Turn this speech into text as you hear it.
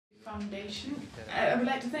Foundation. I would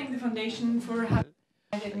like to thank the Foundation for having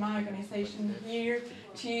invited my organization here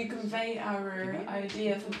to convey our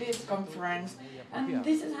idea for this conference. And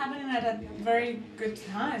this is happening at a very good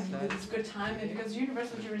time. It's good timing because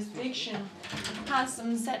universal jurisdiction has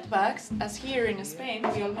some setbacks, as here in Spain,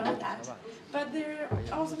 we all know that. But they're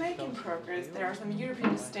also making progress. There are some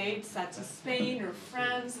European states, such as Spain or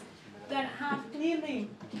France, that have clearly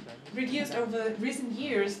reduced over recent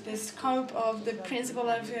years the scope of the principle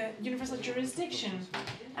of universal jurisdiction.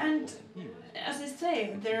 And as I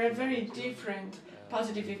say, there are very different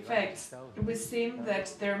positive effects. We see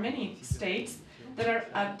that there are many states that are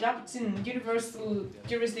adopting universal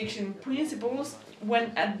jurisdiction principles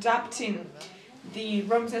when adapting the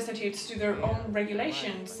Rome Statutes to their own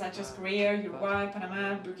regulations, such as Korea, Uruguay,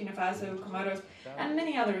 Panama, Burkina Faso, Comoros, and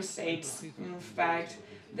many other states. In fact,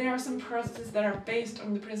 there are some processes that are based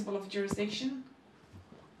on the principle of jurisdiction.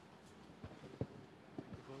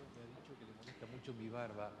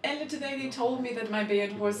 Earlier today they told me that my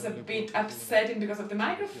beard was a bit upsetting because of the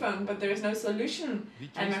microphone, but there is no solution,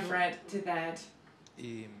 I'm afraid, to that.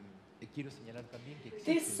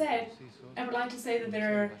 This said, I would like to say that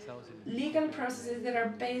there are legal processes that are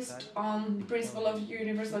based on the principle of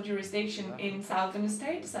universal jurisdiction in southern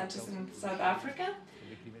states, such as in South Africa,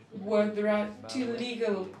 where there are two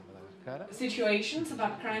legal situations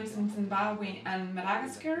about crimes in Zimbabwe and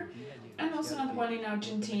Madagascar, and also another one in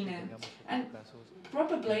Argentina. And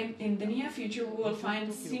probably in the near future we will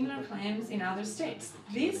find similar claims in other states.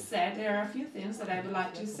 This said, there are a few things that I would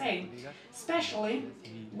like to say, especially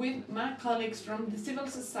with my colleagues from the civil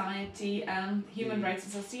society and human rights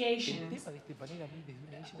associations.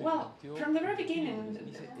 Well, from the very beginning,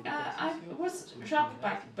 I was shocked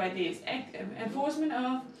by this enforcement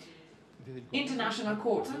of international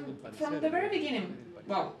courts. And from the very beginning,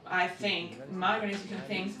 well, I think, my organization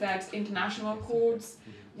thinks that international courts,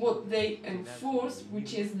 what they enforce,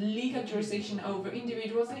 which is legal jurisdiction over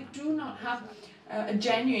individuals, they do not have a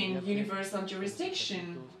genuine universal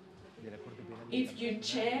jurisdiction. If you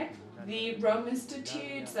check the Rome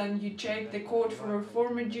Statutes and you check the court for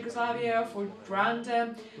former Yugoslavia, for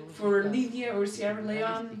Rwanda, for Libya or Sierra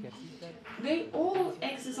Leone, they all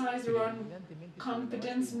exercise their own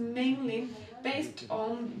competence mainly based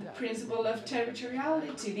on the principle of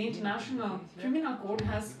territoriality. The International Criminal Court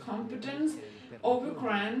has competence over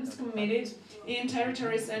crimes committed in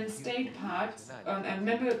territories and state parts,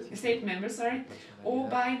 state members, or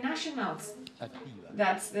by nationals.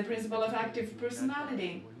 That's the principle of active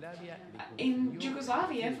personality. In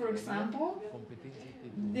Yugoslavia, for example,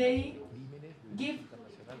 they give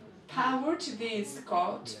power to this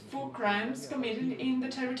court for crimes committed in the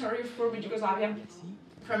territory of former Yugoslavia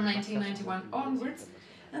from 1991 onwards,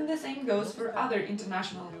 and the same goes for other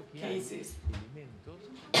international cases.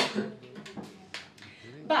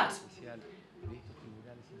 But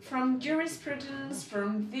from jurisprudence,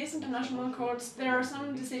 from these international courts, there are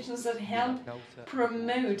some decisions that help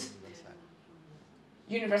promote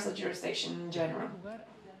universal jurisdiction in general.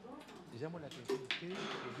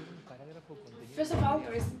 First of all,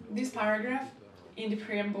 there is this paragraph in the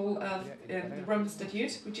preamble of the Rome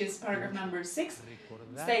Statute, which is paragraph number 6,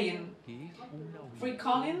 saying,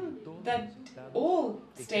 recalling that all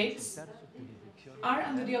states are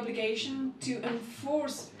under the obligation to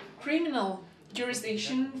enforce criminal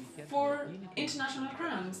jurisdiction for international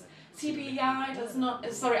crimes.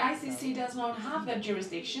 ICC does not have that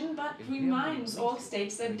jurisdiction, but reminds all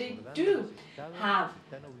states that they do have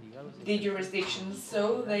the jurisdiction,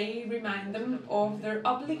 so they remind them of their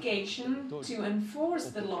obligation to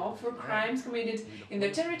enforce the law for crimes committed in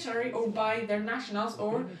their territory or by their nationals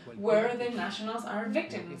or where the nationals are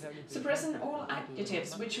victims, suppressing all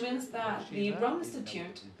adjectives, which means that the Rome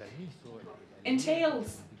Statute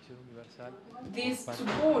entails this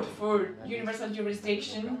support for universal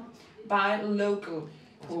jurisdiction by local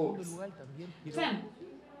courts. Then,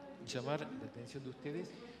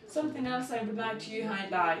 something else I would like to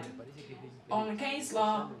highlight on a case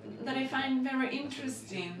law that I find very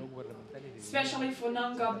interesting, especially for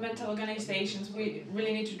non-governmental organizations. We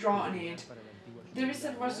really need to draw on it. There is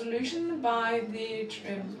a resolution by the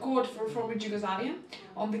Court for former Yugoslavia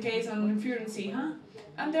on the case on Firenze,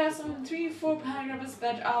 and there are some 3 or 4 paragraphs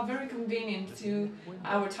that are very convenient to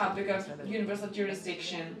our topic of universal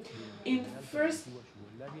jurisdiction. In the first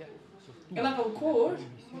level court,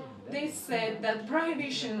 they said that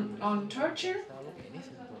prohibition on torture,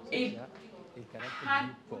 it had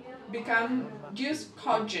become jus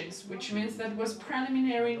cogens, which means that was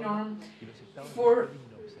preliminary norm for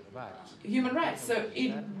human rights. So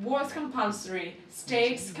it was compulsory.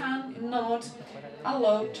 States cannot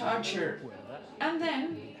allow torture. And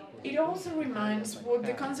then it also reminds what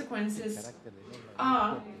the consequences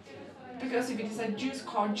are, because if it is a jus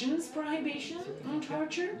cogens prohibition on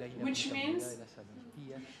torture, which means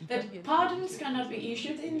that pardons cannot be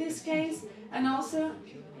issued in this case, and also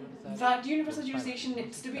that universal jurisdiction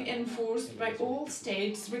needs to be enforced by all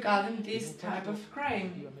states regarding this type of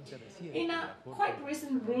crime. In a quite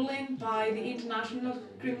recent ruling by the International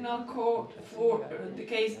Criminal Court for the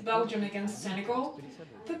case Belgium against Senegal,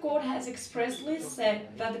 the court has expressly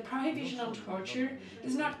said that the prohibition on torture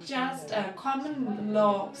is not just a common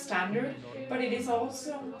law standard, but it is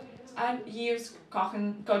also a jus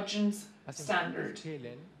cogens standard.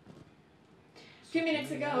 A few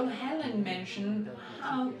minutes ago, Helen mentioned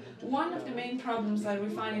how one of the main problems that we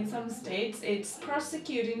find in some states is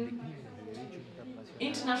prosecuting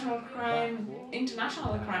international crimes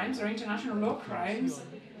or international law crimes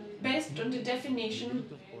based on the definition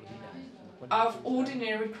of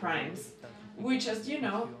ordinary crimes, which, as you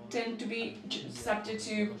know, tend to be subject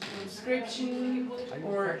to prescription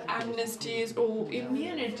or amnesties or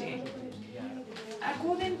immunity.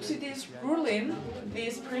 According to this ruling,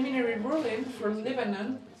 this preliminary ruling for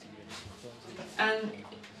Lebanon, and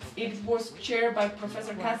it was chaired by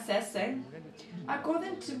Professor Kassese,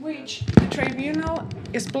 according to which the tribunal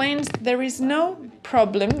explains there is no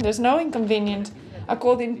problem, there's no inconvenience,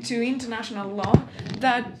 according to international law,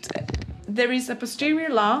 that there is a posterior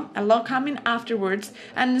law, a law coming afterwards,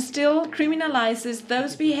 and still criminalizes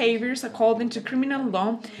those behaviors according to criminal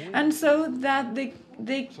law, and so that they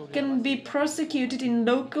can be prosecuted in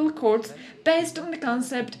local courts based on the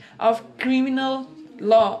concept of criminal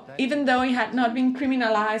law, even though it had not been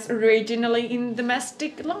criminalized originally in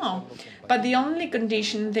domestic law. But the only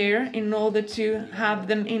condition there, in order to have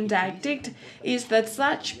them indicted, is that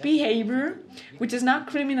such behavior, which is not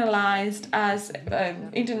criminalized as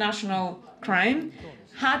international crime,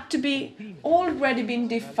 had to be already been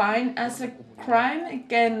defined as a crime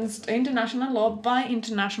against international law by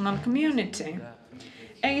international community.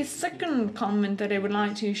 A second comment that I would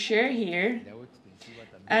like to share here,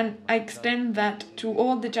 and I extend that to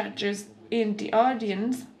all the judges in the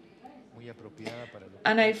audience,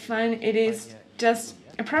 and I find it is just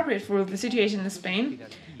appropriate for the situation in Spain,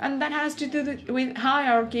 and that has to do with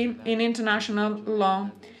hierarchy in international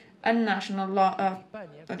law and national law,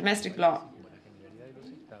 domestic law.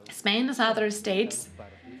 Spain, as other states,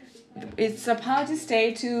 is a party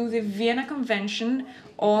state to the Vienna Convention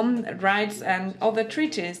on Rights and other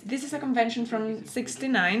treaties. This is a convention from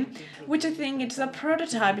 '69, which I think it's a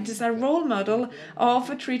prototype, it is a role model of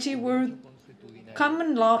a treaty where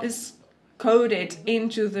common law is coded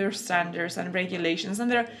into their standards and regulations.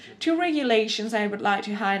 And there are two regulations I would like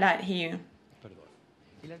to highlight here.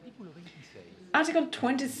 Article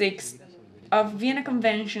 26 of Vienna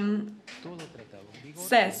Convention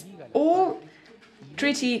says all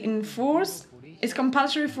treaty in force is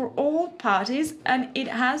compulsory for all parties, and it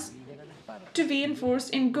has to be enforced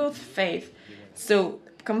in good faith. So,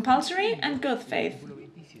 compulsory and good faith.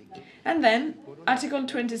 And then, Article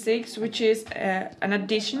 26, which is an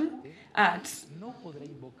addition, adds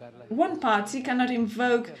one party cannot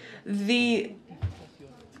invoke the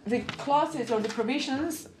clauses or the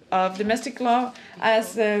provisions of domestic law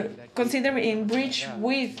as considered in breach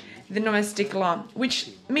with the domestic law,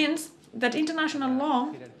 which means that international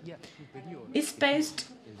law is based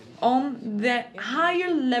on the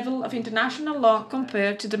higher level of international law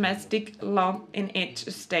compared to domestic law in each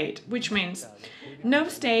state, which means no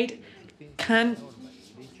state can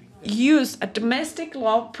use a domestic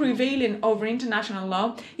law prevailing over international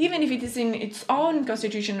law, even if it is in its own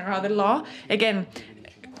constitution or other law, again,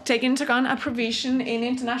 taking into account a provision in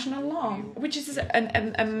international law, which is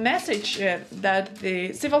a message that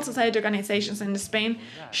the civil society organizations in Spain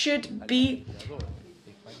should be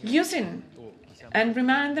using, and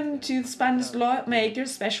remind them to Spanish lawmakers,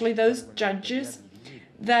 especially those judges,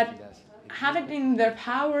 that have it in their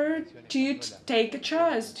power to take a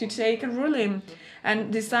choice, to take a ruling,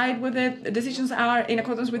 and decide whether the decisions are in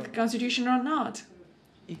accordance with the Constitution or not.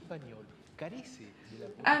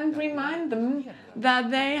 And remind them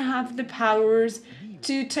that they have the powers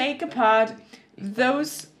to take apart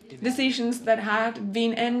those decisions that had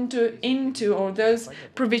been entered into, or those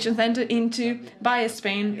provisions entered into by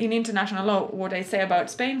Spain in international law. What I say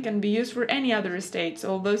about Spain can be used for any other states.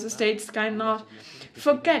 All those states cannot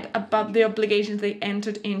forget about the obligations they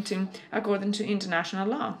entered into according to international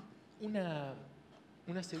law.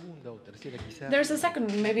 There's a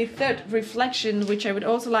second, maybe third reflection which I would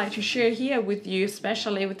also like to share here with you,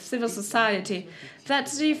 especially with civil society.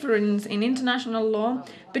 That's the difference in international law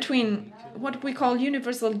between what we call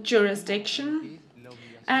universal jurisdiction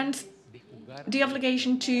and the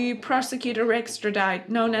obligation to prosecute or extradite,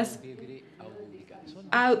 known as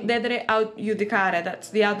Dedere aut judicare, that's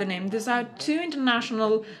the other name. These are two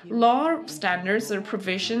international law standards or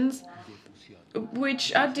provisions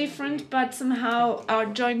which are different but somehow are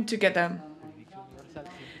joined together.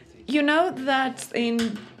 You know that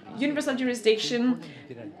in universal jurisdiction,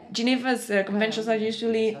 Geneva's conventions are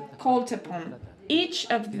usually called upon. Each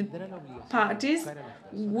of the parties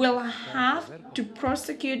will have to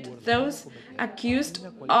prosecute those accused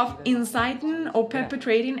of inciting or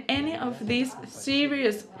perpetrating any of these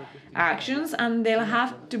serious actions, and they'll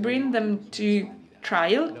have to bring them to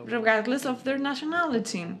trial regardless of their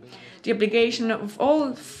nationality. The obligation of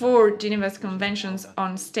all four Geneva's conventions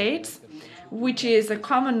on states, which is a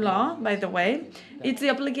common law, by the way, it's the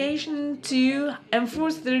obligation to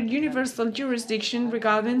enforce their universal jurisdiction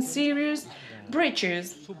regarding serious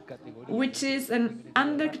breaches, which is an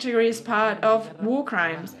undercategory as part of war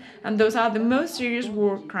crimes, and those are the most serious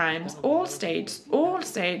war crimes. All states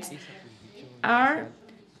are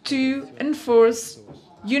to enforce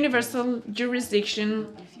universal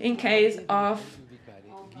jurisdiction in case of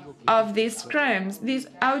these crimes. This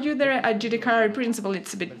audire adjudicare principle,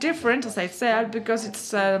 it's a bit different, as I said, because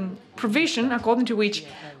it's a provision according to which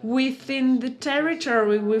within the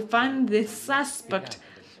territory we find the suspect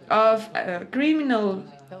of criminal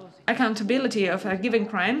accountability of a given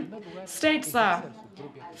crime. States are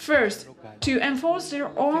first to enforce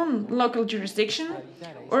their own local jurisdiction,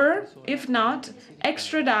 or if not,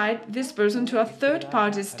 extradite this person to a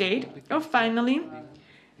third-party state, or finally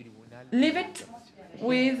leave it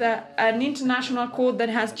with an international court that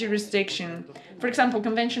has jurisdiction. For example,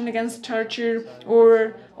 Convention Against Torture,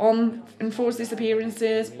 or on enforced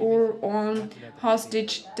disappearances, or on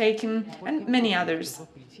hostage taking, and many others.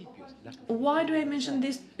 Why do I mention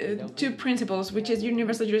these two principles, which is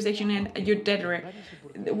universal jurisdiction and adjudicare?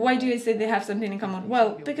 Why do I say they have something in common?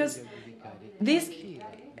 Well, because this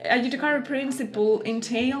adjudicare principle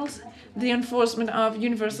entails the enforcement of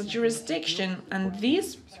universal jurisdiction, and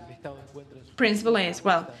this principle is,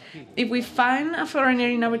 well, if we find a foreigner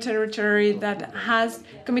in our territory that has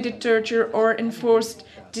committed torture or enforced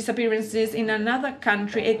disappearances in another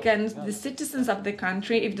country against the citizens of the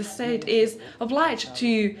country, if the state is obliged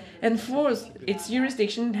to enforce its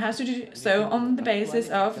jurisdiction, it has to do so on the basis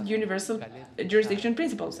of universal jurisdiction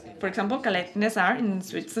principles. For example, Calais in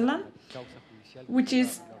Switzerland, which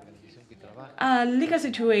is a legal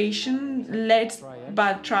situation led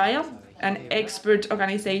by trial, an expert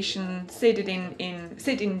organization seated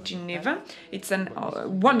in Geneva. It's a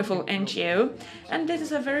wonderful NGO, and this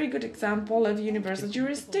is a very good example of universal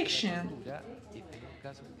jurisdiction.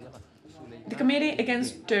 The Committee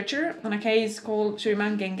Against Torture, on a case called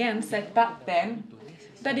Suriman Gengen, said back then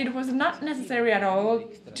that it was not necessary at all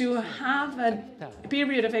to have a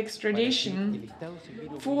period of extradition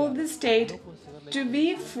for the state to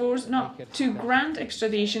be forced not to grant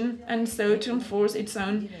extradition and so to enforce its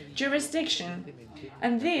own jurisdiction.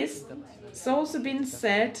 And this has also been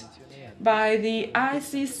said by the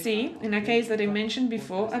ICC in a case that I mentioned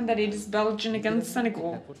before, and that it is Belgium against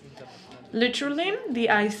Senegal. Literally, the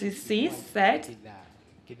ICC said,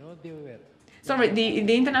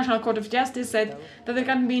 the International Court of Justice said that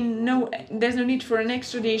there's no need for an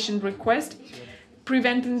extradition request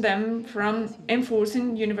preventing them from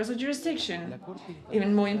enforcing universal jurisdiction.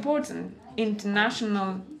 Even more important,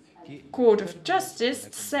 International Court of Justice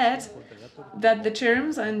said that the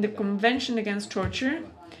terms in the Convention Against Torture,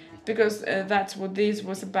 because that's what this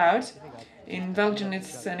was about, in Belgium it's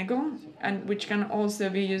Senegal, and which can also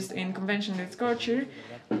be used in Convention Against Torture,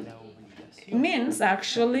 means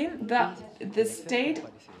actually that the state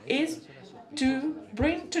is to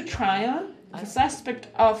bring to trial the suspect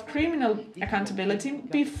of criminal accountability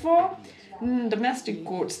before domestic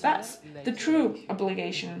courts. That's the true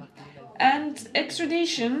obligation. And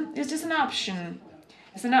extradition is just an option.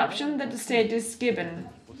 It's an option that the state is given.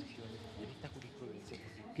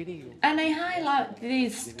 And I highlight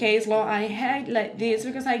this case law, I highlight this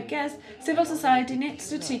because I guess civil society needs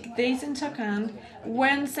to take this into account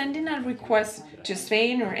when sending a request to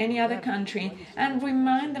Spain or any other country and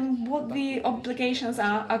remind them what the obligations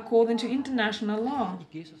are according to international law.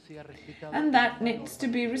 And that needs to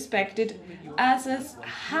be respected as a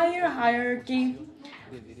higher hierarchy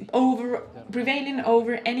prevailing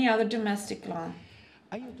over any other domestic law.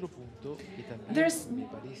 There's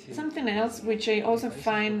something else which I also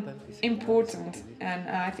find important, and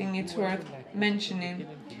I think it's worth mentioning.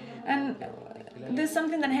 And there's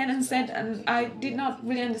something that Helen said, and I did not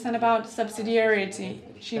really understand about subsidiarity.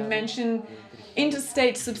 She mentioned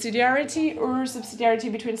interstate subsidiarity or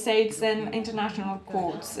subsidiarity between states and international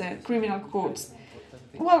courts, criminal courts.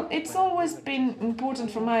 Well, it's always been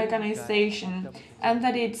important for my organization, and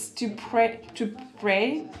that it's to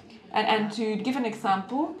pray and to give an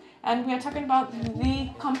example. And we are talking about the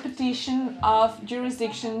competition of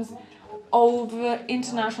jurisdictions over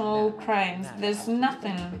international crimes. There's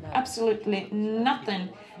nothing, absolutely nothing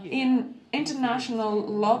in international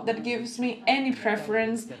law that gives me any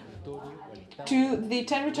preference to the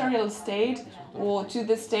territorial state or to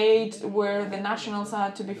the state where the nationals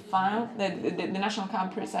are to be found, the national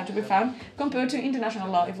countries are to be found, compared to international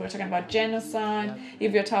law. If we're talking about genocide,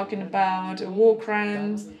 if we're talking about war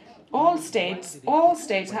crimes, all states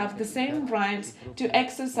have the same rights to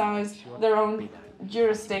exercise their own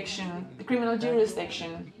jurisdiction, the criminal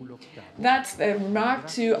jurisdiction. That's the remark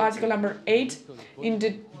to article number 8 in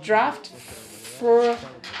the draft for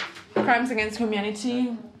crimes against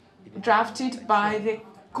humanity drafted by the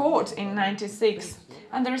court in '96.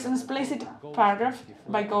 And there is an explicit paragraph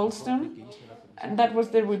by Goldstone, and that was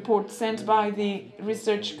the report sent by the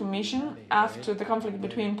Research Commission after the conflict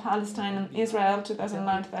between Palestine and Israel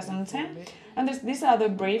 2009-2010. And there's this other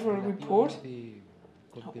braver report,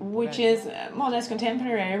 which is more or less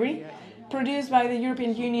contemporary, produced by the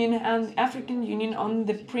European Union and the African Union on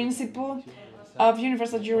the principle of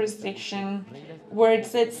universal jurisdiction, where it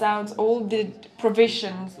sets out all the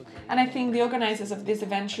provisions. And I think the organizers of this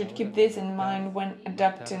event should keep this in mind when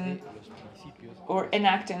adopting or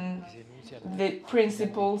enacting the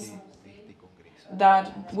principles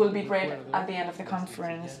that will be read at the end of the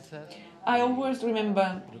conference. I always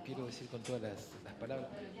remember,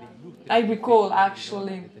 I recall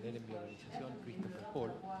actually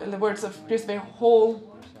the words of Christopher Hall,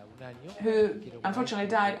 who unfortunately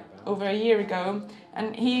died over a year ago,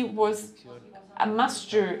 and he was a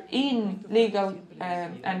master in legal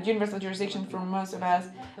and universal jurisdiction for most of us.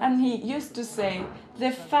 And he used to say,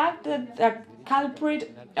 the fact that a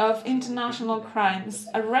culprit of international crimes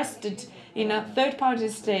arrested in a third-party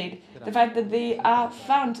state, the fact that they are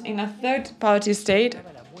found in a third-party state,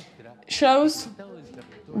 shows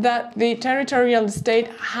that the territorial state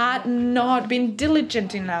had not been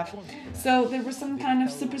diligent enough. So there was some kind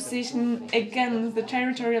of superstition against the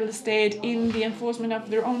territorial state in the enforcement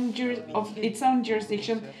of their own its own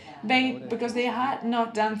jurisdiction, because they had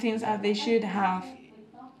not done things as they should have.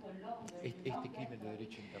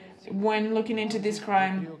 When looking into this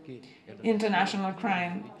crime, international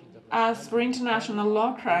crime. As for international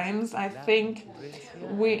law crimes, I think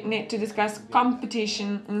we need to discuss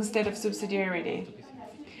competition instead of subsidiarity.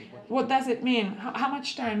 What does it mean? How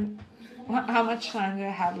much time do I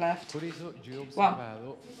have left? Well,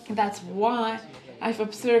 that's why I've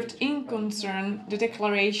observed in concern the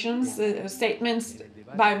declarations, statements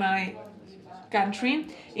by my country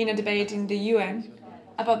in a debate in the UN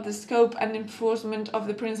about the scope and enforcement of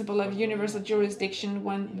the principle of universal jurisdiction,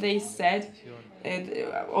 when they said,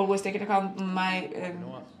 always taking account my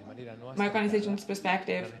organization's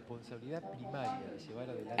perspective,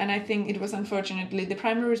 and I think it was unfortunately the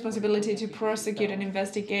primary responsibility to prosecute and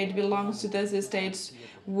investigate belongs to those states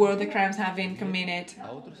where the crimes have been committed,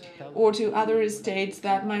 or to other states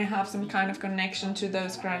that might have some kind of connection to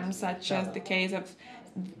those crimes, such as the case of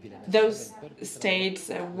those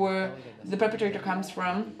states where the perpetrator comes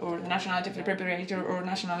from, or the nationality of the perpetrator, or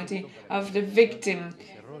nationality of the victim,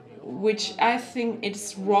 which I think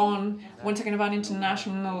it's wrong when talking about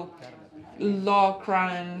international law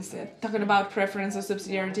crimes. Talking about preference or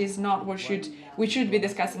subsidiarity is not what we should be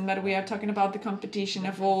discussing, but we are talking about the competition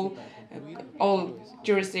of all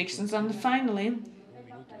jurisdictions. And finally,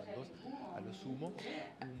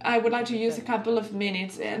 I would like to use a couple of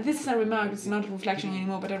minutes. This is a remark, it's not a reflection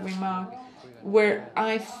anymore, but a remark where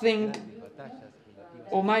I think,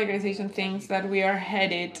 or my organization thinks, that we are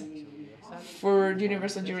headed for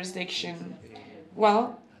universal jurisdiction.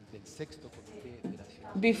 Well,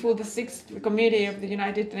 before the 6th Committee of the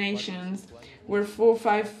United Nations, where for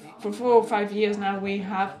 4 or 5 years now we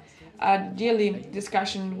have a yearly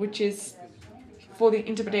discussion which is for the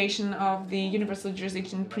interpretation of the universal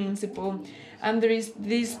jurisdiction principle, and there is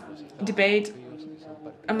this debate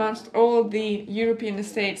amongst all the European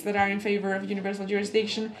states that are in favor of universal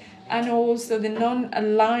jurisdiction, and also the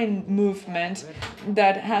non-aligned movement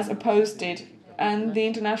that has opposed it, and the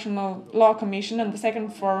International Law Commission and the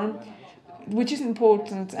Second Forum, which is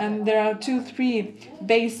important. And there are 2-3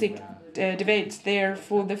 basic debates there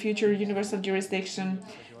for the future universal jurisdiction.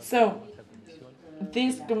 So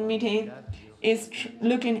this committee is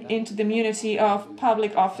looking into the immunity of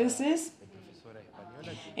public offices.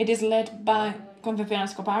 It is led by Concepción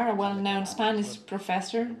Escobar, a well-known Spanish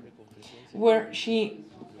professor, where she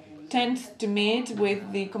tends to meet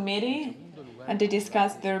with the committee and to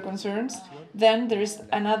discuss their concerns. Then there is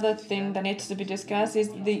another thing that needs to be discussed, is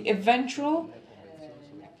the eventual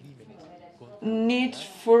need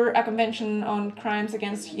for a convention on crimes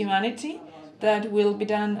against humanity that will be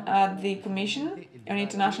done at the Commission on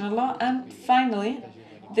International Law. And finally,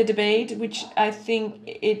 the debate, which I think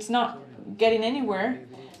it's not getting anywhere,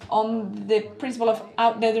 on the principle of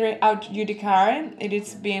aut judicare. It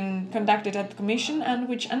is being conducted at the Commission, and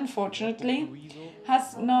which unfortunately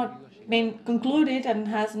has not been concluded and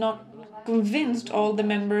has not convinced all the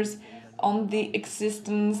members on the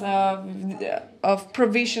existence of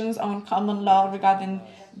provisions on common law regarding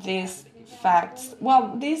these facts.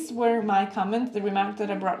 Well, these were my comments, the remarks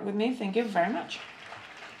that I brought with me. Thank you very much.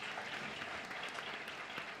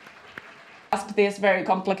 Ask this very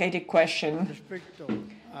complicated question.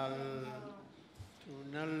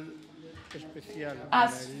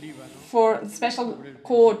 As for the special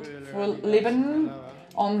court for Lebanon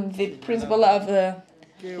on the principle of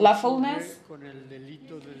lawfulness,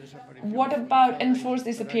 what about enforced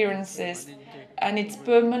disappearances and its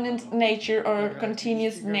permanent nature or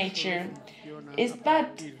continuous nature? Is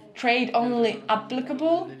that trade only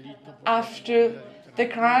applicable after the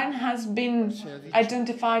crime has been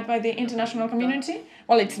identified by the international community?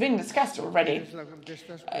 Well, it's been discussed already.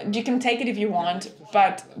 You can take it if you want,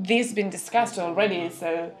 but this has been discussed already,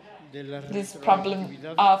 so this problem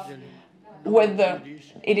of whether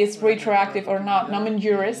it is retroactive or not, nomen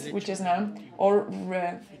juris, which is known, or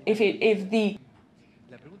if the...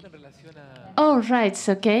 Oh, right,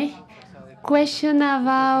 okay. Question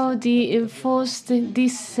about the enforced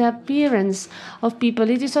disappearance of people.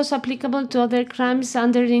 It is also applicable to other crimes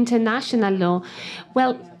under international law.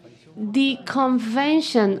 Well, the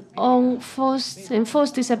Convention on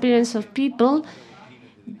Enforced Disappearance of People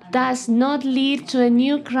does not lead to a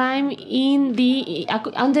new crime in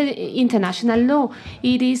under international law.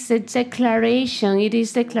 It is a declaration. It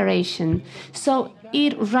is declaration. So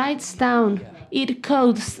it writes down, it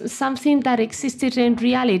codes something that existed in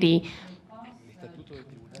reality.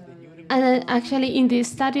 And actually, in the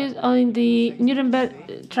statute or in the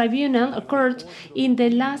Nuremberg Tribunal, a court, in the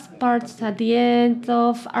last part at the end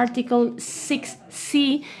of Article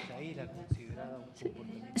 6C,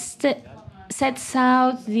 sets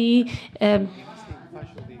out this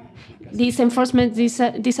enforcement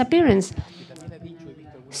disappearance.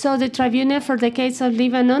 So the tribunal for the case of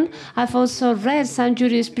Lebanon, I've also read some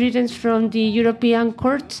jurisprudence from the European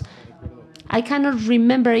courts. I cannot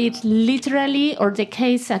remember it literally, or the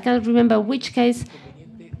case, I cannot remember which case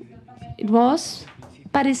it was,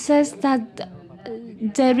 but it says that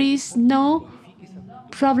there is no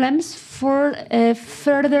problems for a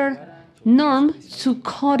further norm to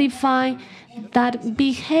codify that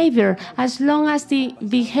behavior, as long as the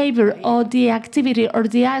behavior or the activity or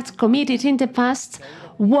the act committed in the past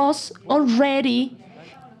was already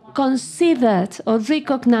considered or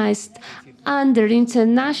recognized under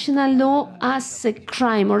international law as a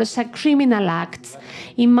crime or as a criminal act.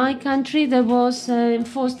 In my country, there was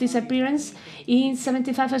enforced disappearance in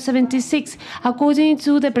 75 or 76. According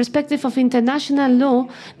to the perspective of international law,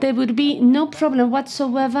 there would be no problem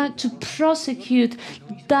whatsoever to prosecute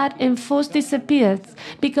that enforced disappearance,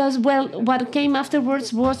 because, well, what came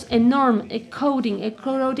afterwards was a norm, a coding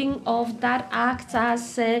of that act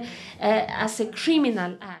as a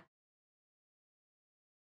criminal act.